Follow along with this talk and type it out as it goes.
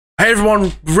Hey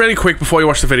everyone, really quick before you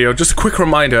watch the video, just a quick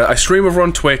reminder, I stream over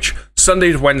on Twitch,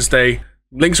 Sunday to Wednesday,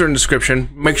 links are in the description,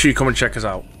 make sure you come and check us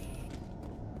out.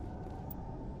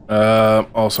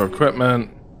 Also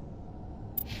equipment.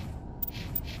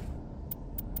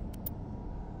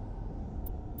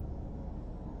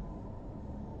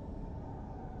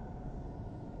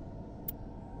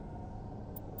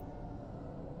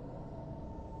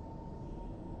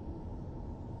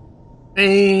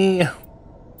 Hey.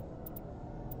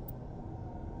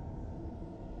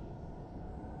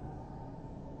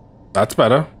 That's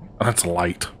better. That's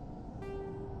light.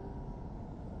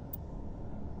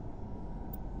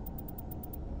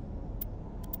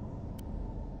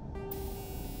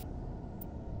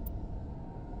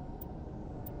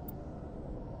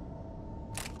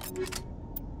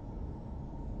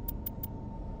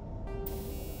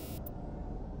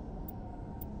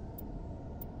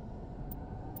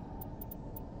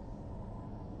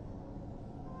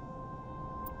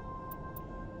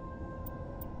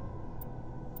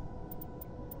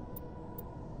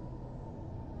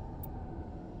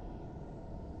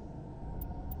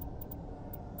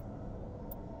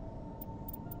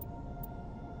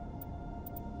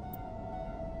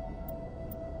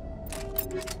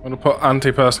 I'm gonna put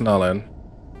anti-personnel in.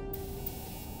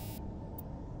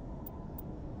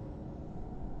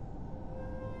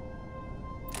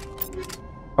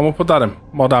 And we'll put that in.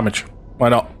 More damage. Why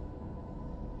not?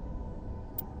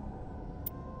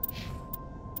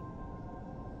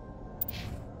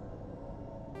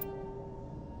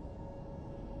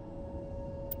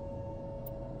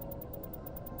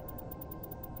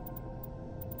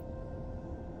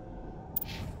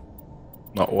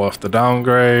 Not worth the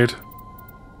downgrade.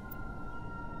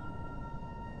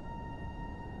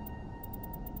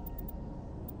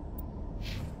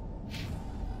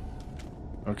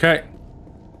 Okay.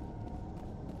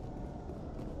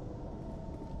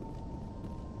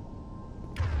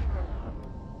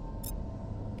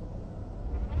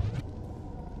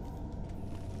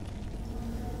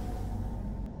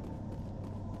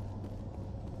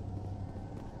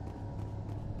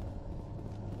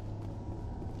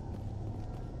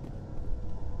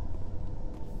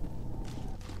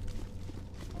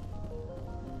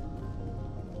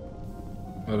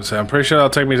 I'm pretty sure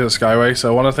that'll take me to the Skyway,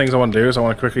 so one of the things I want to do is I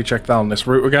want to quickly check down this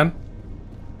route again.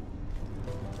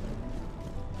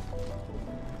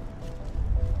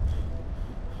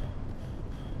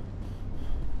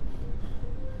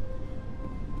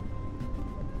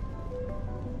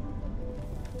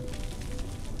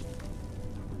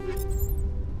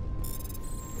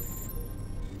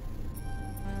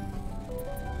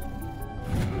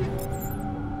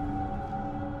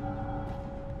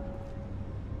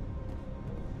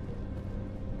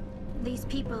 These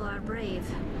people are brave,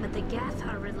 but the Geth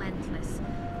are relentless.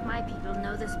 My people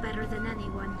know this better than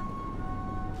anyone.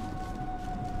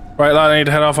 Right, lad, I need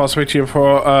to head off. I'll speak to you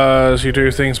before as you do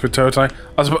things with toe time.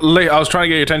 I was trying to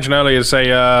get your attention earlier to say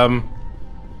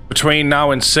between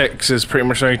now and 6 is pretty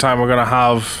much the only time we're going to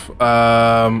have,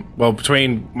 well,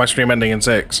 between my stream ending and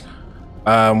 6,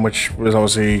 which was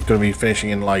obviously going to be finishing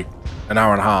in like an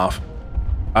hour and a half,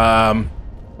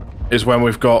 is when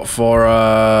we've got for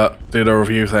the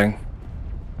review thing.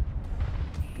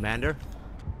 Commander,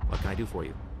 what can I do for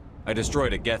you? I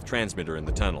destroyed a Geth transmitter in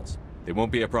the tunnels. It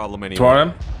won't be a problem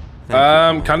anymore.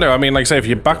 Can do. I mean, like I say, if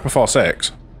you're back before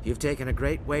 6. You've taken a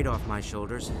great weight off my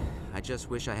shoulders. I just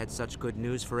wish I had such good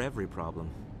news for every problem.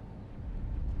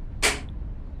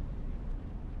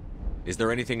 Is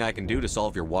there anything I can do to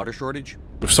solve your water shortage?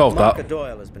 We've solved that. Marka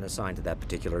Doyle has been assigned to that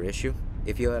particular issue.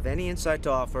 If you have any insight to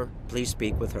offer, please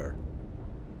speak with her.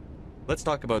 Let's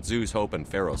talk about Zoo's Hope and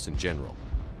Pharos in general.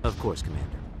 Of course,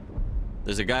 Commander.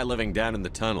 There's a guy living down in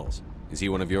the tunnels. Is he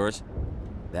one of yours?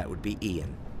 That would be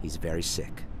Ian. He's very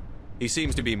sick. He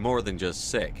seems to be more than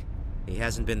just sick. He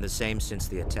hasn't been the same since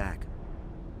the attack.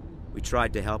 We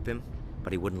tried to help him,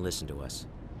 but he wouldn't listen to us.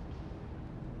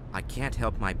 I can't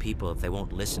help my people if they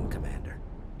won't listen, Commander.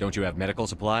 Don't you have medical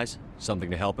supplies?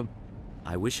 Something to help him?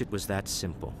 I wish it was that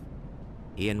simple.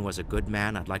 Ian was a good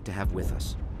man I'd like to have with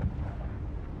us.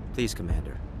 Please,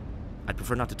 Commander. I'd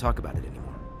prefer not to talk about it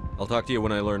anymore. I'll talk to you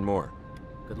when I learn more.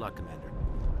 Good luck, Commander.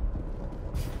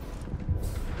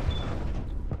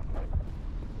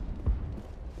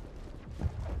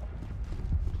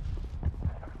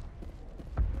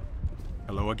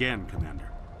 Hello again, Commander.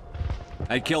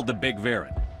 I killed the big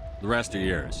Varren. The rest are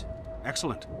yours.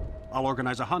 Excellent. I'll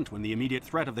organize a hunt when the immediate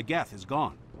threat of the Geth is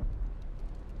gone.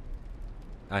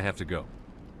 I have to go.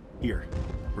 Here,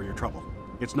 for your trouble.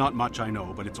 It's not much, I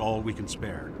know, but it's all we can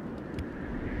spare.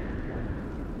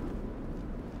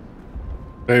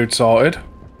 Food sorted.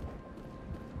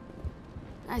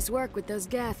 Nice work with those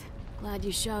Geth. Glad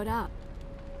you showed up.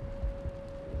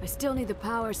 I still need the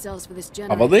power cells for this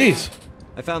generator. How about these?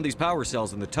 I found these power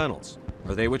cells in the tunnels.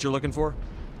 Are they what you're looking for?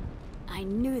 I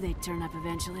knew they'd turn up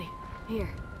eventually. Here,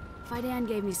 Fidan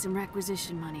gave me some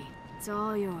requisition money. It's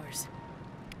all yours.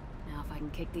 Now if I can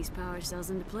kick these power cells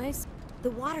into place...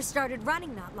 The water started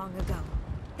running not long ago.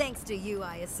 Thanks to you,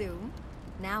 I assume.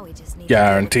 Now we just need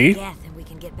Guaranteed. to deal with the Geth and we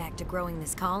can get back to growing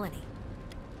this colony.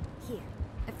 Here,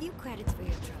 a few credits for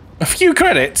your trouble. A few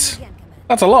credits?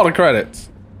 That's a lot of credits.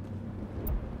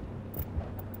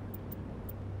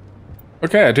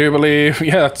 Okay, I do believe...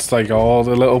 Yeah, that's like all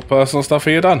the little personal stuff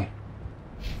here done.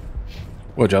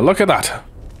 Would you look at that?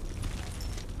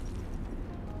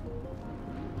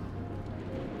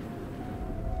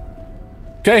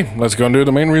 Okay, let's go and do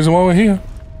the main reason why we're here.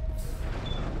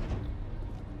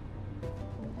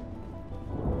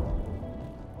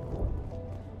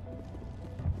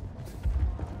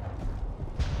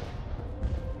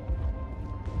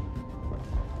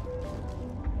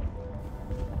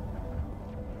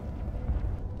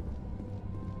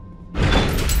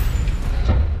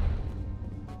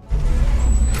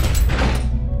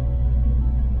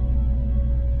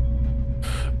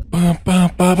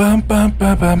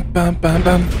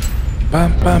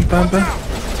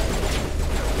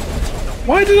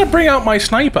 Why did I bring out my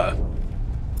sniper? I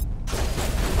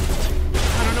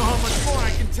don't know how much more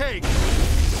I can take.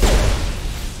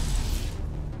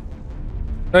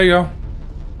 There you go.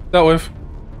 Dealt with.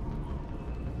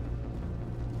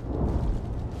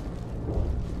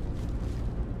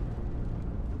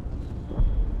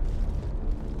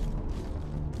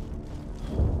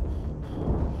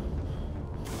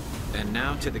 And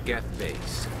now to the Geth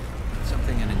base.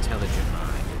 Something an intelligent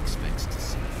mind expects to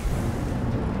see.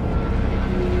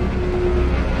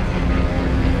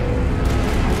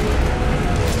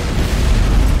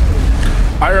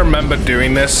 I remember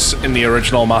doing this in the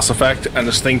original Mass Effect and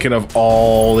just thinking of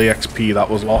all the XP that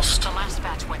was lost. The last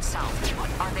batch went south. What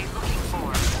are they looking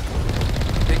for?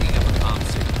 Picking up a comm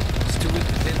signal. It's too weak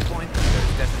to pinpoint, but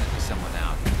there's definitely someone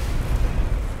out.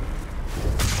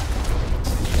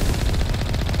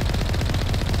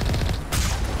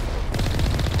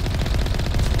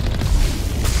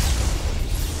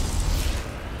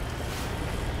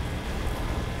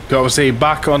 Obviously,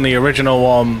 back on the original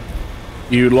one,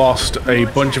 you lost a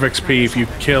bunch of XP if you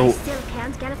kill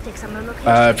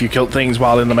if you killed things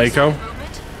while in the Mako.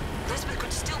 Lisbeth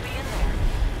could still be in there.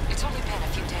 It's only been a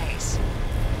few days.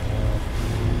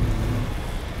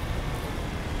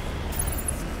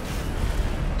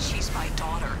 She's my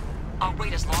daughter. I'll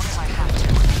wait as long as I have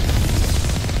to.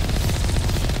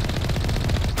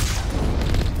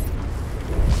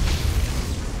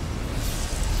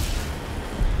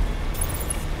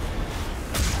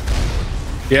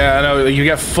 Yeah, I know. You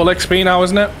get full XP now,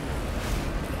 isn't it?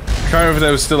 I can't remember if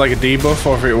there was still like a debuff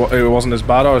or if it wasn't as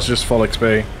bad or it's just full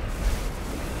XP.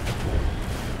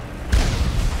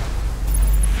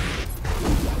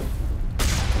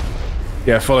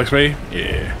 Yeah, full XP?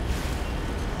 Yeah.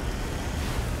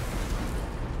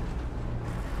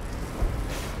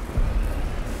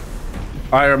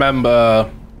 I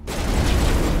remember...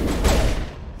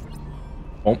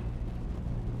 Oh.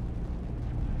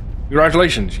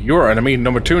 Congratulations, you're enemy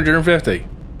number 250.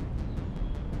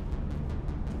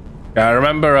 Yeah, I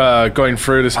remember going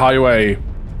through this highway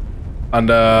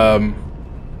and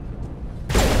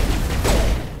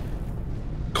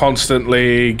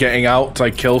constantly getting out to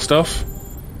like kill stuff.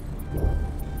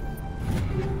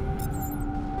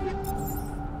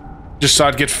 Just so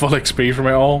I'd get full XP from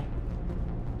it all.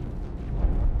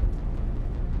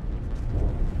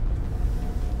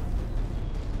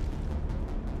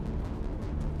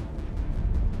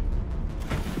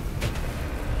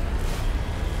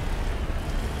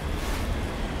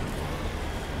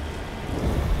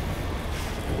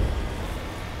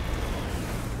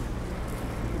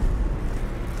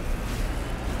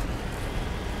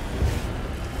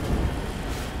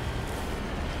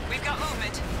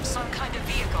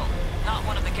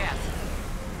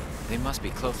 They must be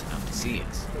close enough to see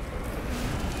us.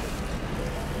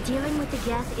 Dealing with the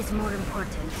Geth is more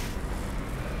important.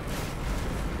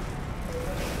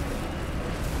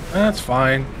 That's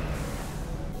fine.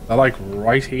 They're like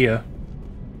right here.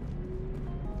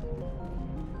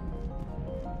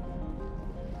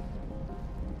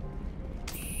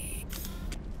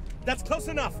 That's close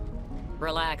enough.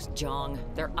 Relax, Jong.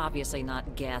 They're obviously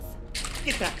not Geth.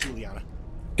 Get back, Juliana.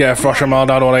 Get a flush amount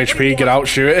down on HP, get out,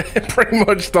 shoot it. Pretty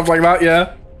much stuff like that,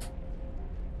 yeah.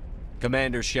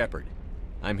 Commander Shepard,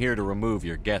 I'm here to remove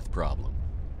your Geth problem.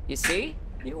 You see?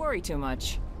 You worry too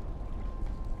much.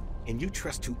 And you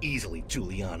trust too easily,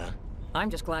 Juliana. I'm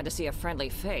just glad to see a friendly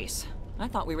face. I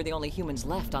thought we were the only humans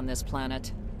left on this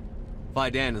planet.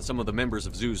 Fidan and some of the members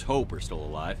of Zoo's Hope are still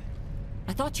alive.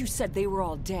 I thought you said they were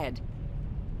all dead.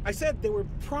 I said they were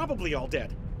probably all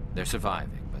dead. They're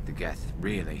surviving, but the Geth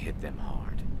really hit them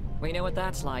hard. We know what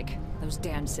that's like. Those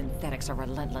damn synthetics are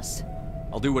relentless.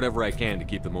 I'll do whatever I can to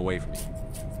keep them away from you.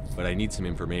 But I need some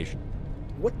information.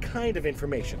 What kind of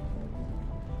information?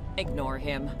 Ignore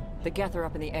him. The Geth are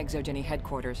up in the Exogeny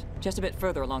headquarters, just a bit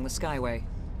further along the Skyway.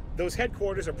 Those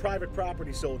headquarters are private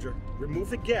property, soldier. Remove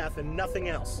the Geth and nothing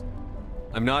else.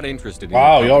 I'm not interested in...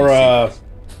 Wow, you're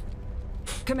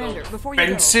Commander, before you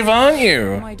expensive, go, aren't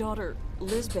you? my daughter,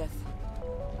 Lisbeth.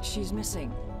 She's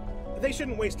missing. They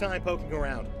shouldn't waste time poking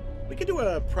around. We can do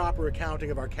a proper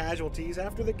accounting of our casualties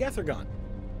after the Geth are gone.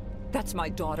 That's my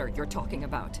daughter you're talking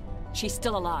about. She's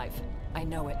still alive. I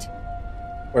know it.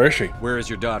 Where is she? Where is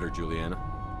your daughter, Juliana?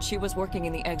 She was working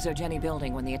in the Exogeny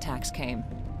building when the attacks came.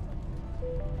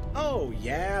 Oh,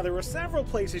 yeah, there were several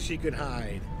places she could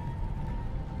hide.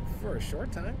 For a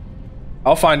short time.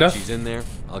 I'll find her. She's in there.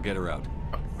 I'll get her out.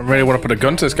 I really want to put a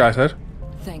gun to this guy's head.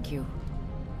 Thank you.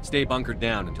 Stay bunkered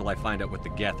down until I find out what the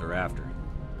Geth are after.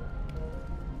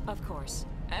 Of course.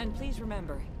 And please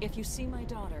remember, if you see my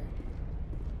daughter...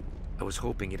 I was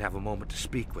hoping you'd have a moment to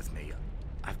speak with me.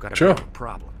 I've got a Sure. bit of a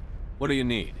problem. What do you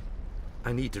need?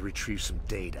 I need to retrieve some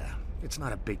data. It's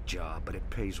not a big job, but it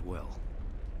pays well.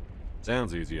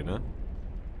 Sounds easy enough.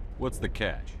 What's the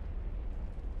catch?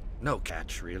 No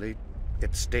catch, really.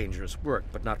 It's dangerous work,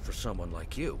 but not for someone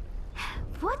like you.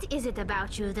 What is it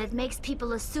about you that makes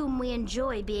people assume we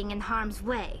enjoy being in harm's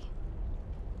way?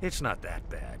 It's not that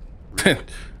bad. Really.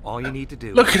 All you need to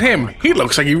do... Look at him. He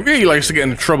looks like he really likes to get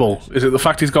into trouble. Is it the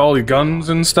fact he's got all the guns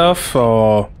and stuff,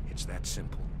 or... It's that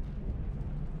simple.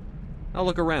 I'll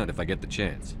look around if I get the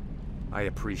chance. I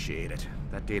appreciate it.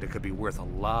 That data could be worth a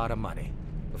lot of money.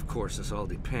 Of course, this all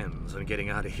depends on getting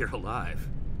out of here alive.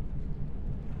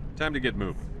 Time to get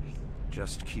moving.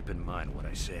 Just keep in mind what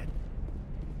I said.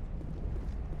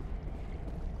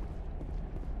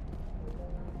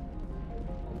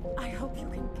 I hope you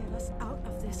can get us out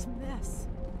of this mess.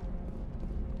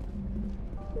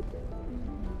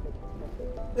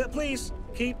 Please,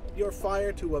 keep your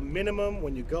fire to a minimum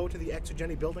when you go to the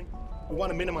Exogeny building. We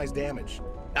want to minimize damage.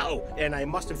 Oh, and I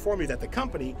must inform you that the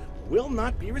company will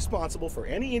not be responsible for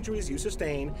any injuries you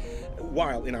sustain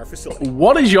while in our facility.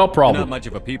 What is your problem? You're not much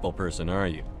of a people person, are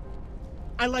you?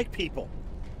 I like people.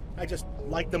 I just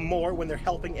like them more when they're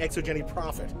helping Exogeny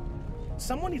profit.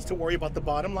 Someone needs to worry about the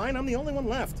bottom line. I'm the only one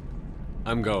left.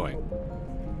 I'm going.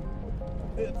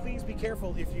 Please be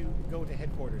careful if you go to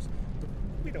headquarters.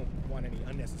 We don't want any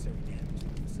unnecessary damage to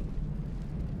the facility.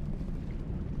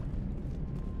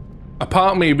 A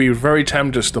part of me would be very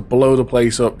tempted just to blow the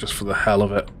place up just for the hell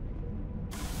of it.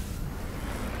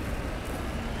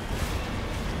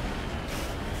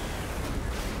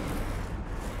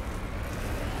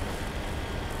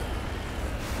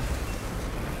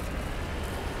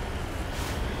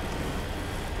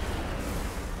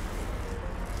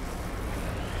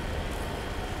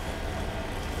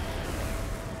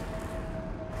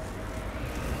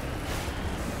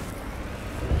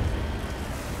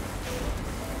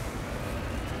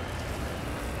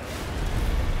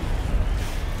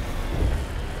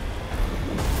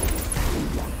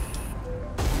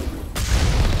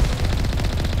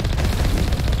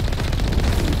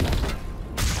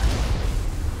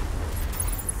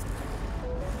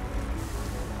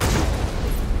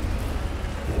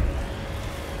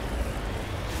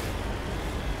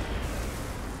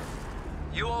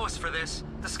 You owe us for this.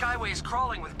 The Skyway is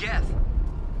crawling with Geth.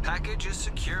 Package is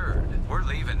secured. We're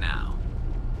leaving now.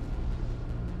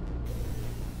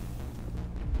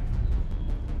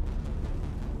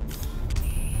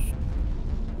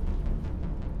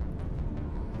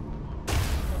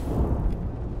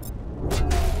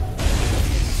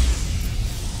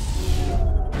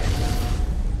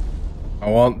 I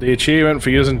want the achievement for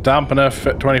using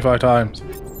dampener 25 times.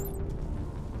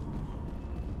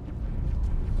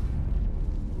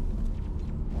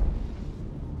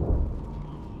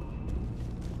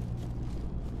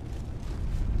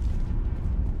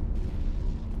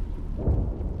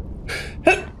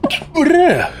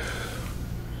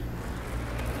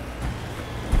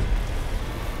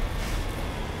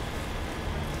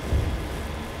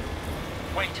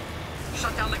 Wait.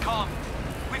 Shut down the comm.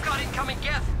 We've got incoming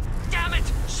Geth. Damn it!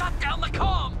 Shut down the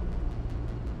comm!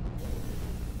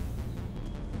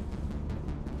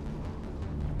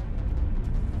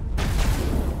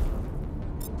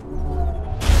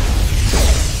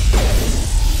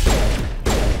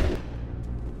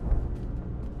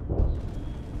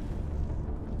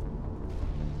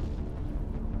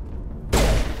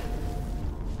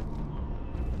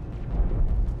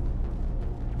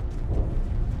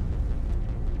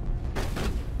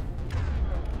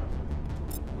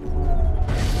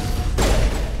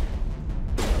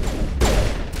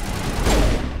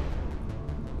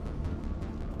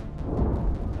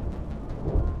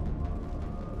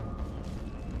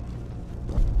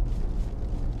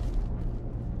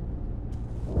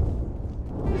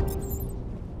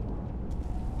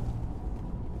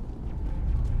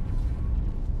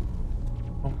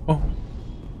 Oh.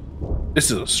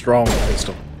 This is a strong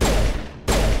pistol.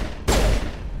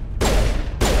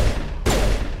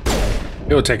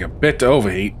 It'll take a bit to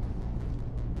overheat.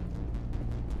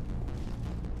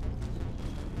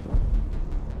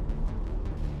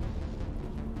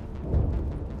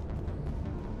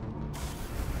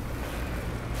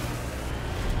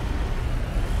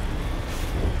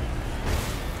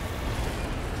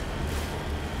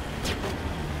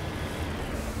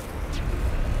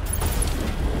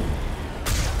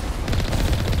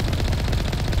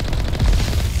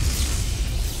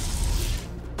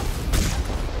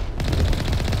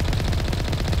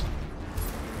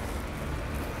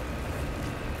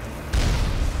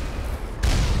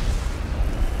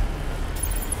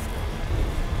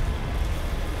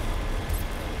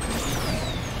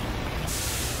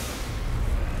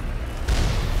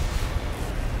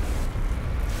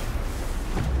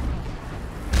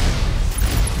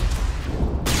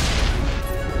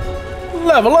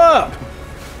 Level up!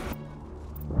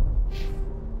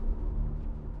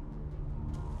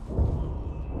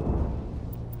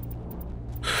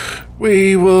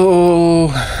 We will...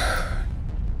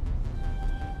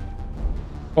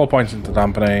 4 points into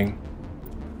dampening.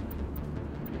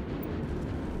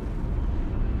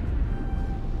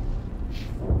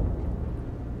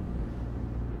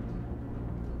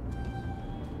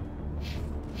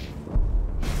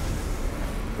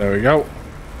 There we go.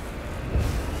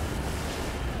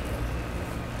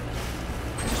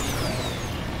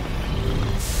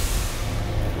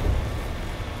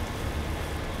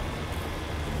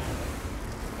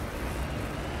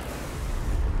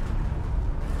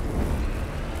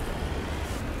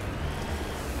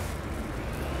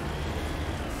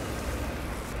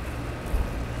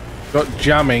 Got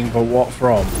jamming, but what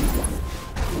from?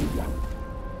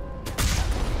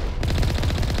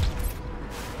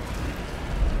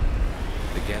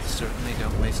 The Geth certainly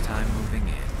don't waste time moving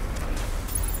in.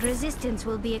 Resistance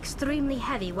will be extremely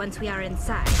heavy once we are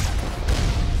inside.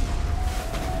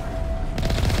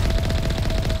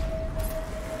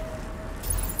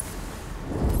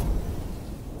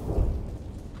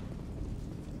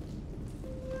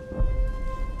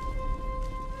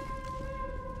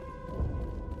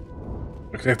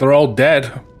 Looks like they're all dead.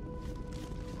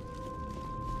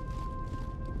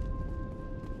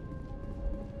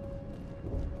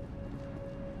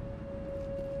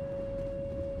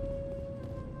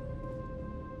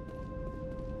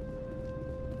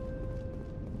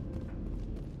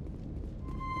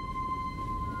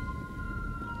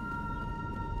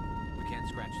 We can't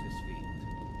scratch this field.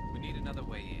 We need another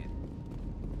way in.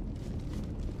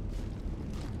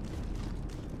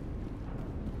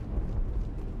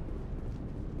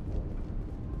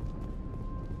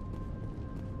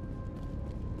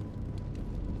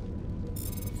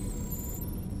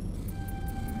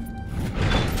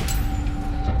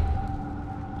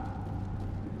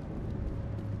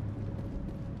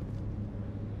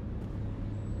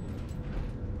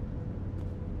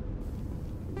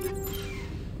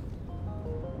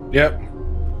 Yep.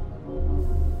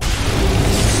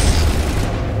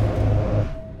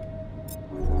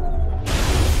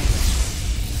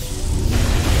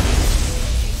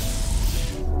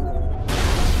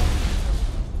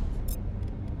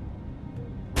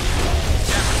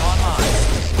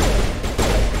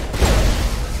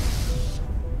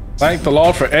 Thank the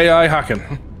Lord for AI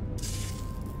hacking.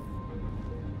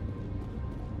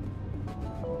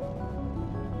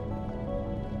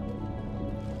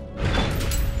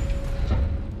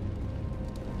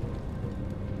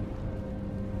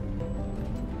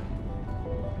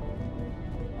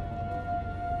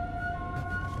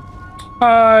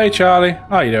 Hi, Charlie.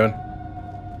 How you doing?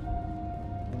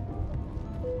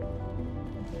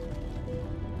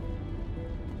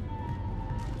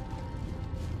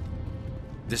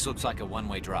 This looks like a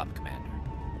one-way drop, Commander.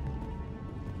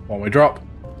 One-way drop.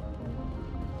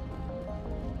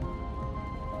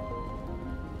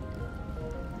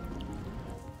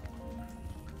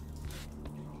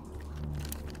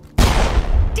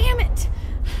 Damn it!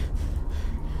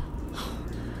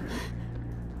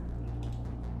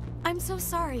 I'm so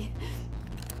sorry.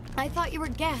 I thought you were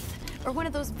Geth, or one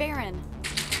of those Baron.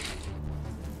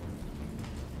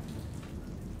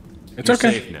 It's You're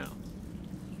okay. Safe now.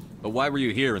 But why were you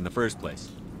here in the first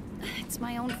place? It's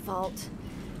my own fault.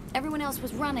 Everyone else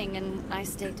was running, and I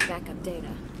stayed to back up data.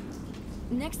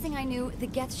 Next thing I knew, the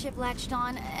Geth ship latched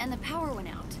on, and the power went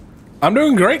out. I'm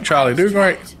doing great, Charlie. Doing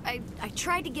great. I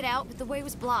tried to get out, but the way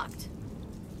was blocked.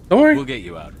 Don't worry. We'll get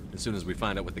you out as soon as we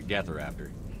find out what the Geth are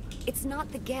after. It's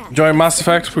not the Geth. Enjoying Mass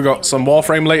Effect. We got some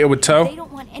Warframe later with They Toe.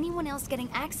 don't want anyone else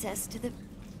getting access to the...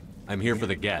 I'm here for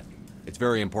the Geth. It's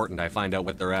very important I find out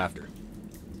what they're after.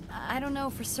 I don't know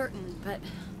for certain, but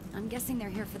I'm guessing they're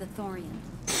here for the Thorian.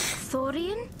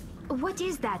 Thorian? What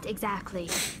is that exactly?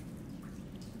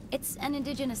 It's an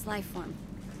indigenous life form.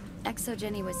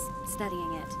 Exogeny was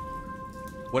studying it.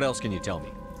 What else can you tell me?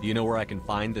 Do you know where I can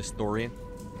find this Thorian?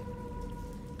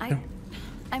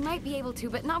 I might be able to,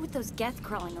 but not with those Geth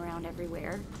crawling around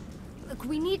everywhere. Look,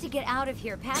 we need to get out of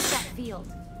here, past that field.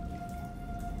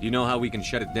 Do you know how we can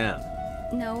shut it down?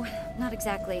 No, not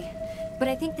exactly. But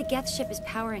I think the Geth ship is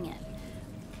powering it.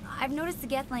 I've noticed the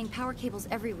Geth laying power cables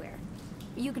everywhere.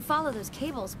 You could follow those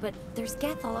cables, but there's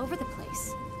Geth all over the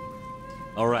place.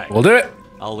 All right. We'll do it.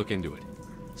 I'll look into it.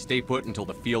 Stay put until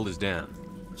the field is down.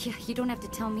 Yeah, you don't have to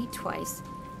tell me twice.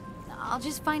 I'll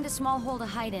just find a small hole to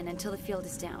hide in until the field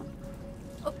is down.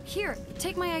 Oh, here,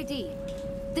 take my ID.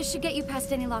 This should get you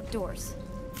past any locked doors.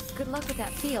 Good luck with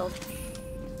that field.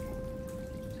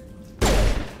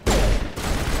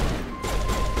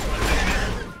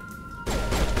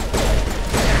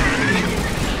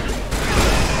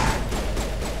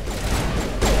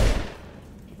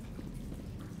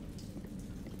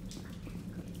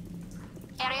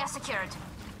 Area secured.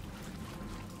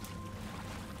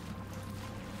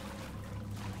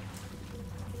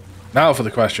 Now for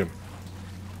the question.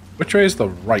 Which way is the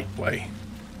right way?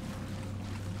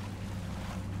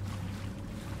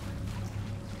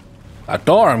 That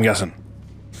door, I'm guessing.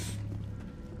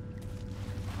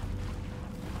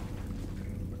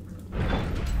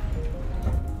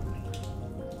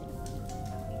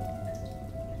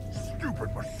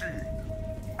 Stupid machine!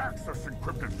 Access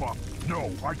encrypted file.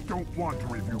 No, I don't want to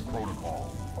review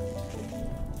protocol.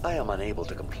 I am unable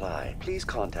to comply. Please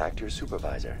contact your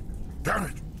supervisor. Damn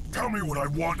it! Tell me what I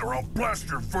want or I'll blast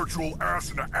your virtual ass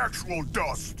into actual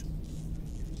dust!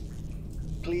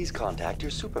 Please contact your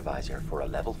supervisor for a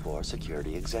level 4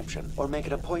 security exemption, or make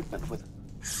an appointment with...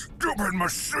 Stupid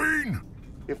machine!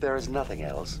 If there is nothing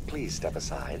else, please step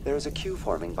aside. There is a queue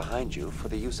forming behind you for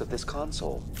the use of this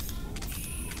console.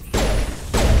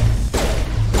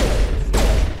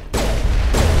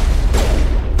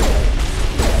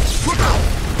 Look out!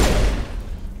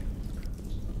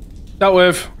 Dealt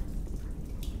with.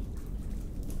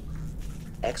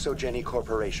 Exogeny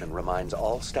Corporation reminds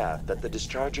all staff that the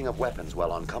discharging of weapons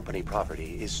while on company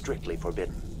property is strictly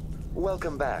forbidden.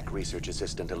 Welcome back, Research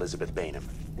Assistant Elizabeth Bainham.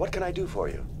 What can I do for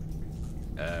you?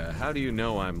 How do you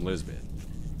know I'm Lisbeth?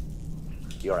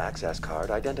 Your access card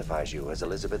identifies you as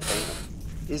Elizabeth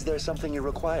Bainham. Is there something you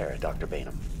require, Dr.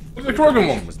 Bainham? The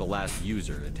program was the last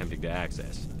user attempting to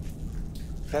access.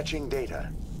 Fetching data.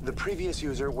 The previous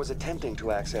user was attempting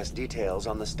to access details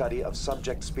on the study of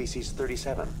subject species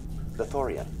 37. The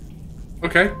Thorian.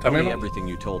 Okay, tell me everything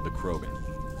you told the Krogan.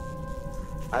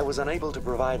 I was unable to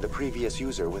provide the previous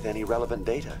user with any relevant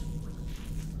data.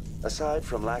 Aside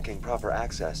from lacking proper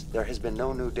access, there has been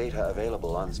no new data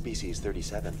available on species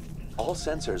 37. All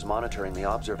sensors monitoring the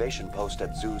observation post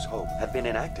at Zeus Hope have been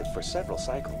inactive for several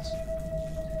cycles.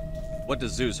 What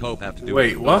does Zeus Hope have to do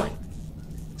with what?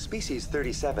 Species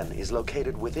 37 is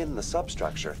located within the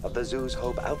substructure of the Zeus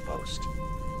Hope outpost.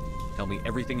 Tell me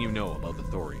everything you know about the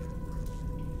Thorian.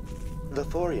 The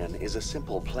Thorian is a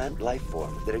simple plant life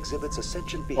form that exhibits a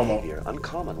sentient behavior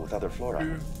uncommon with other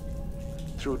flora.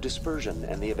 Through dispersion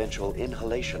and the eventual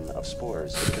inhalation of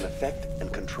spores, it can affect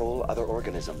and control other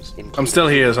organisms. I'm still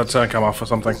here, so I'd turn cam off or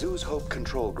something. The Zeus Hope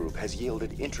control group has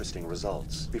yielded interesting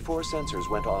results. Before sensors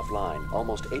went offline,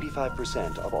 almost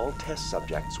 85% of all test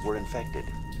subjects were infected.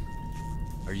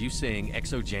 Are you saying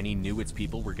Exogeny knew its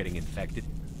people were getting infected?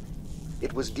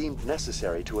 It was deemed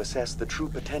necessary to assess the true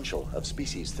potential of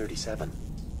species 37.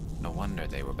 No wonder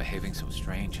they were behaving so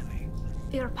strangely.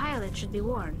 Your pilot should be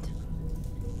warned.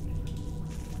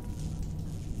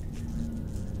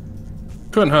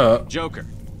 Couldn't hurt. Joker.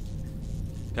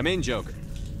 Come in, Joker.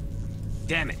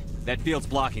 Damn it, that field's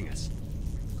blocking us.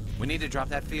 We need to drop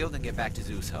that field and get back to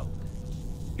Zeus Hope.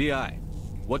 BI,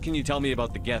 what can you tell me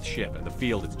about the Geth ship and the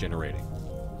field it's generating?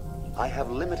 I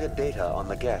have limited data on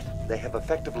the Geth. They have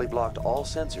effectively blocked all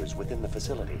sensors within the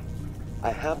facility.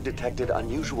 I have detected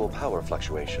unusual power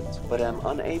fluctuations, but am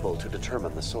unable to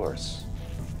determine the source.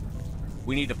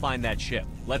 We need to find that ship.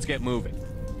 Let's get moving.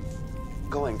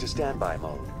 Going to standby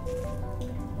mode.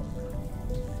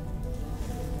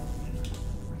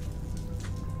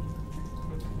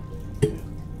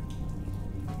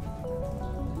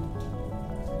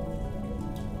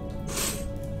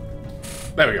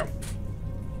 There we go.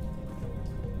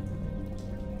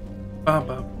 Bum,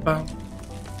 bum, bum.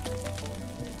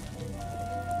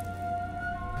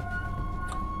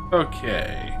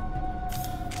 Okay.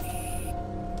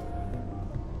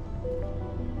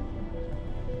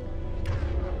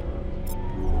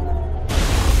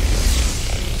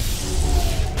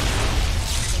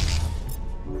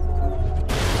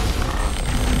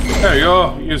 There you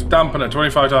go. Use dampen it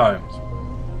 25 times.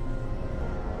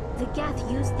 The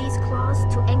Geth use these claws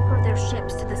to anchor their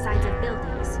ships to the sides of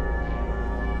buildings.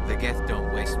 The Geth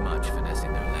don't waste much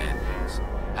finessing their landings.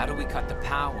 How do we cut the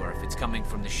power if it's coming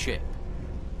from the ship?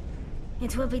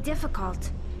 It will be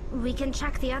difficult. We can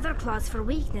check the other claws for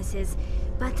weaknesses,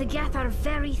 but the Geth are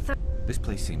very This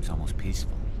place seems almost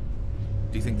peaceful.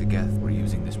 Do you think the Geth were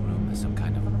using this room as some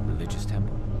kind of religious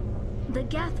temple? The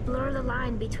Geth blur the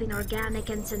line between organic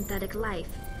and synthetic life.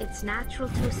 It's natural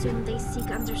to assume they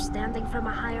seek understanding from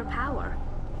a higher power.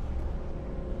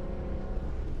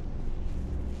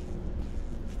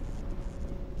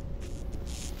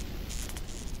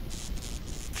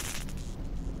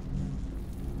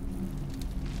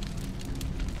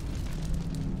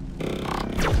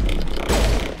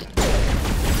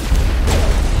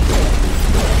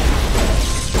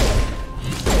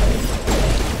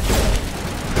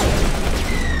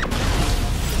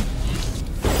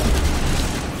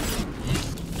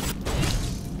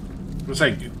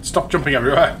 Say, stop jumping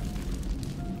everywhere.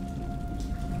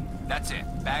 That's it.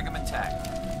 Bag 'em and tag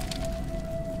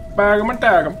 'em. Bag 'em and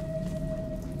tag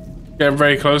 'em. Getting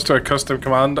very close to a custom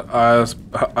command,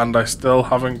 and I still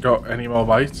haven't got any more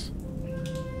bites.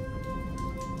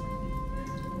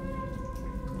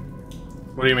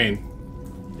 What do you mean?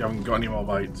 You haven't got any more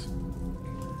bites?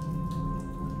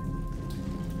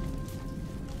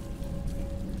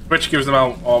 Which gives them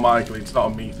out automatically. It's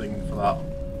not a me thing for that.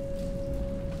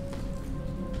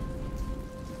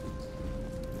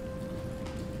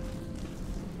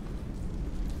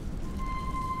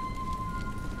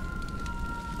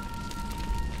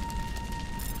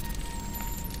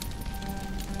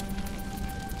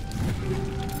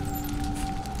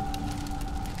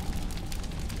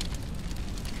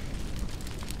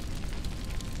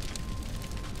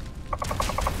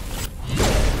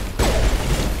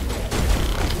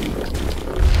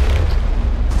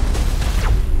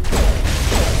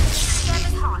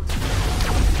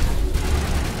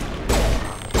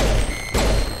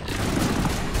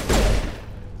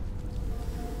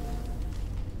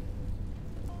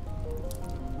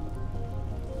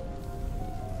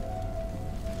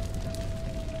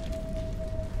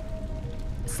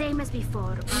 Same as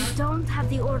before, we don't have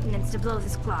the ordnance to blow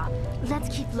this claw. Let's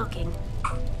keep looking.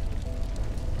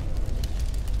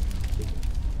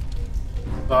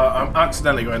 I'm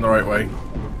accidentally going the right way.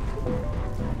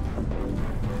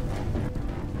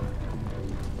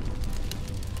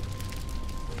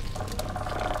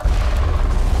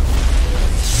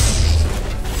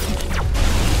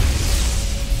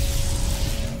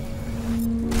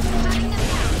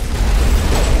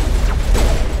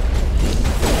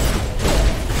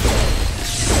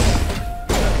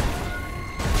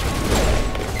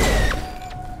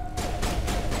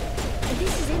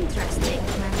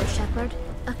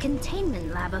 A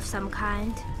containment lab of some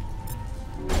kind.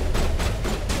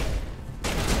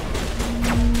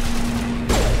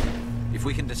 If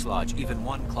we can dislodge even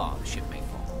one claw, the ship may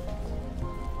fall.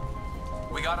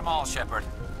 We got them all, Shepard.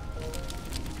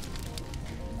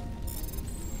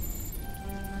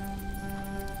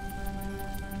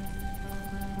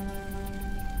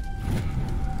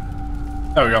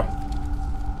 There we go.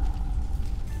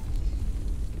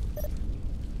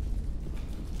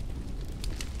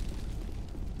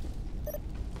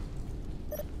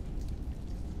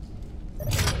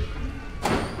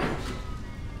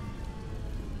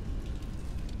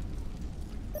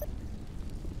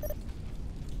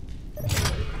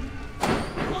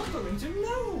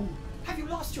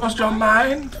 Lost your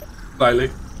mind? Slightly.